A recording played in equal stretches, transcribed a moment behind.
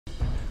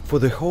For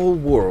the whole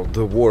world,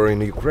 the war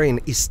in Ukraine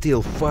is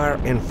still far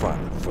and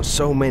fun. For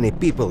so many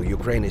people,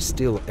 Ukraine is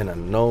still an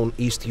unknown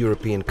East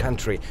European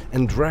country,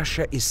 and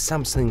Russia is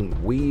something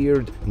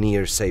weird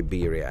near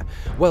Siberia.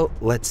 Well,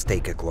 let's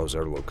take a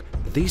closer look.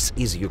 This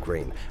is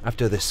Ukraine.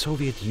 After the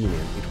Soviet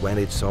Union, it went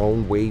its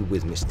own way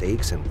with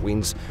mistakes and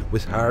wins,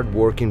 with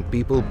hard-working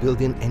people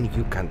building a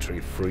new country,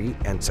 free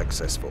and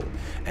successful.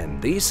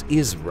 And this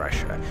is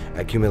Russia.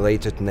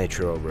 Accumulated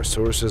natural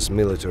resources,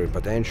 military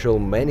potential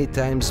many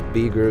times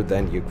bigger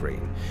than Ukraine.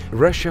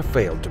 Russia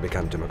failed to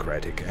become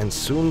democratic and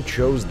soon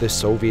chose the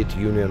Soviet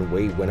Union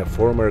way when a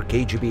former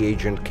KGB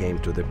agent came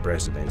to the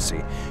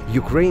presidency.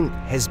 Ukraine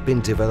has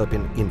been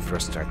developing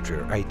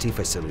infrastructure, IT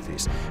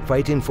facilities,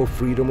 fighting for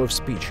freedom of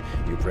speech.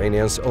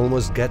 Ukrainians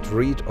almost got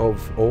rid of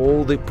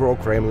all the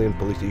pro-Kremlin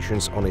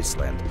politicians on its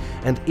land.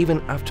 And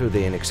even after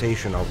the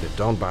annexation of the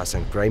Donbass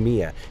and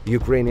Crimea,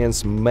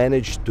 Ukrainians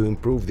managed to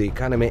improve the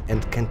economy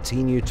and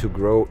continue to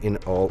grow in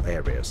all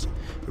areas.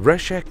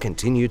 Russia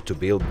continued to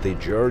build the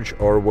George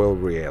Orwell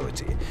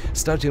reality,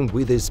 starting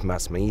with its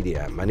mass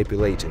media,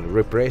 manipulating,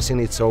 repressing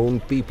its own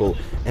people,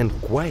 and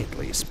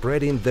quietly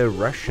spreading the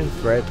Russian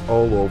threat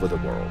all over the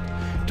world.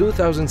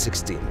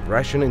 2016,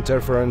 Russian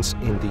interference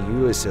in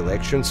the US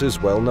elections is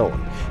well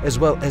known, as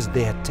well as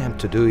the attempt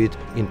to do it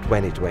in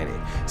 2020.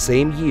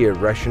 Same year,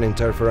 Russian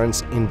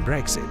interference in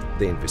Brexit.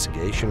 The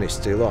investigation is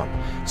still on.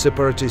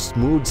 Separatist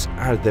moods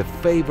are the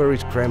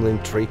favorite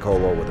Kremlin trick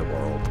all over the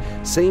world.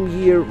 Same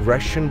year,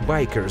 Russian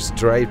bikers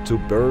drive to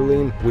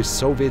Berlin with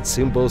Soviet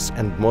symbols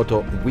and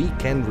motto "We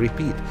can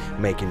repeat,"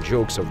 making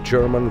jokes of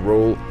German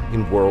role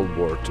in World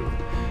War II.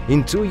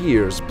 In 2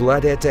 years,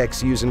 bloody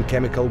attacks using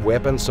chemical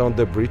weapons on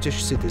the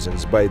British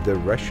citizens by the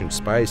Russian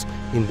spies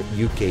in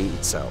the UK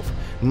itself.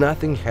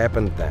 Nothing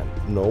happened then,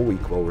 no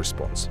equal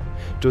response.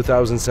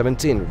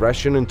 2017,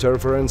 Russian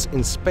interference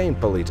in Spain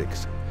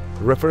politics.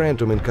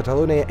 Referendum in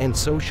Catalonia and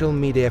social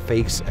media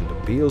fakes and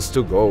appeals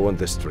to go on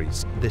the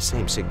streets, the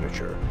same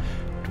signature.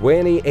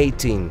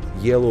 2018,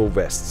 Yellow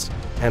Vests,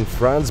 and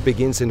France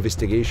begins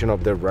investigation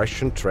of the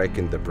Russian track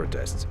in the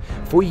protests.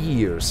 For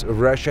years,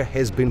 Russia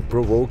has been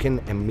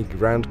provoking a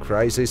migrant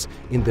crisis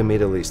in the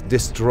Middle East,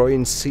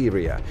 destroying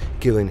Syria,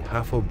 killing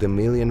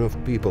 500,000 of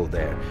people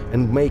there,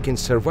 and making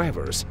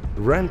survivors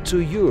run to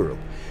Europe.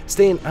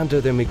 Staying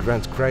under the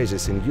migrant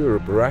crisis in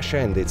Europe, Russia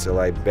and its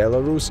ally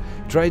Belarus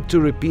tried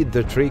to repeat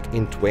the trick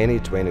in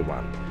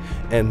 2021.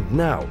 And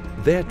now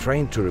they're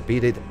trying to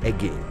repeat it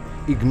again,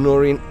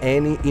 ignoring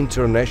any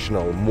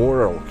international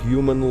moral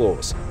human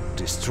laws,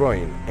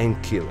 destroying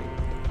and killing.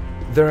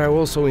 There are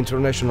also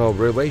international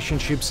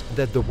relationships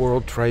that the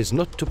world tries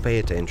not to pay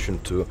attention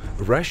to.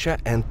 Russia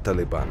and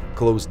Taliban,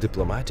 close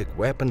diplomatic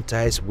weapon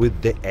ties with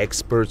the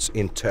experts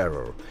in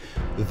terror.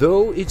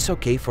 Though it's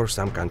okay for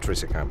some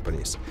countries and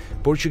companies.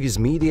 Portuguese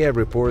media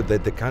report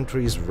that the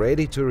country is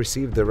ready to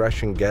receive the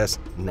Russian gas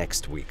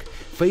next week.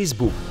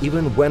 Facebook,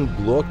 even when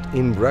blocked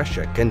in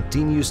Russia,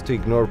 continues to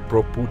ignore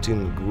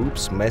pro-Putin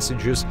groups,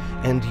 messages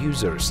and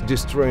users,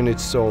 destroying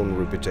its own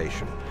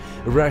reputation.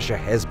 Russia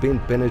has been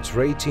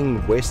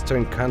penetrating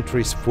Western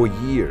countries for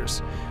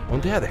years. On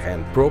the other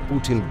hand,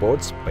 pro-Putin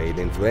bots, paid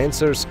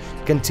influencers,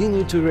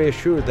 continue to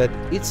reassure that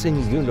it's a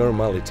new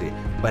normality,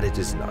 but it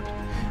is not.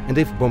 And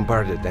if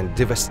bombarded and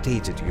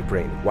devastated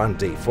Ukraine one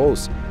day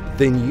falls,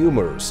 the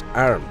numerous,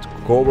 armed,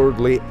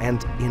 cowardly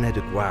and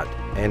inadequate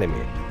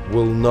enemy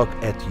will knock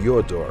at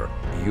your door,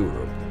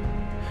 Europe.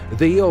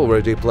 They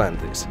already planned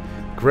this.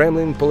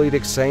 Kremlin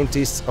politics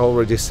scientists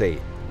already say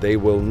they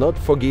will not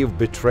forgive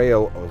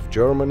betrayal of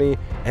Germany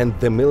and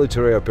the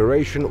military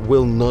operation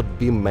will not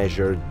be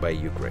measured by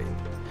Ukraine.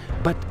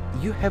 But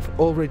you have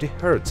already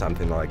heard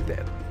something like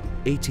that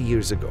 80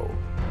 years ago.